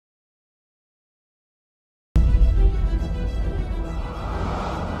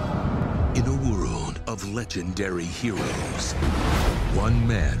of legendary heroes, one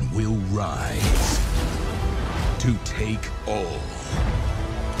man will rise to take all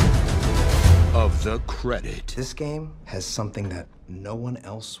of the credit. This game has something that no one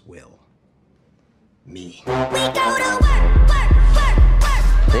else will. Me. We go to work, work, work,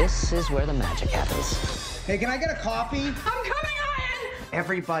 work. This is where the magic happens. Hey, can I get a coffee? I'm coming, Ian!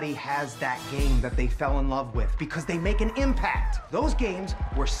 Everybody has that game that they fell in love with because they make an impact. Those games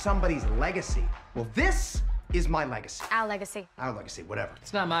were somebody's legacy. Well, this is my legacy. Our legacy. Our legacy, whatever.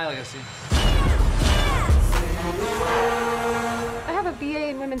 It's not my legacy. I have a BA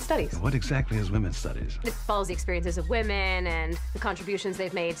in Women's Studies. What exactly is Women's Studies? It follows the experiences of women and the contributions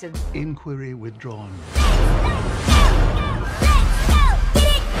they've made to... Inquiry withdrawn.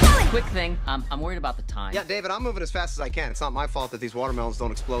 Quick thing, I'm worried about the time. Yeah, David, I'm moving as fast as I can. It's not my fault that these watermelons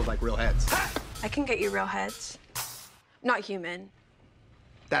don't explode like real heads. I can get you real heads. Not human.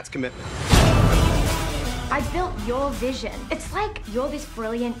 That's commitment. I built your vision. It's like you're this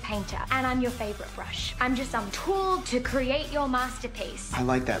brilliant painter, and I'm your favorite brush. I'm just some tool to create your masterpiece. I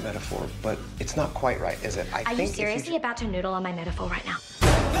like that metaphor, but it's not quite right, is it? Are you seriously about to noodle on my metaphor right now?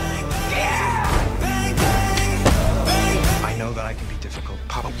 I know that I can be difficult.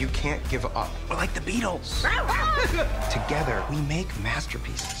 Papa, you can't give up. We're like the Beatles. Together, we make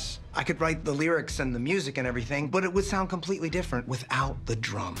masterpieces. I could write the lyrics and the music and everything, but it would sound completely different without the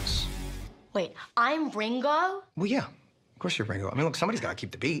drums. Wait, I'm Ringo? Well, yeah. Of course you're Ringo. I mean, look, somebody's got to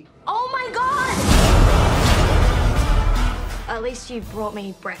keep the beat. Oh my God! At least you brought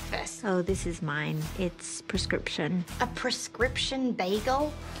me breakfast. Oh, this is mine. It's prescription. A prescription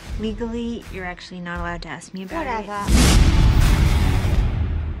bagel? Legally, you're actually not allowed to ask me about it. Whatever.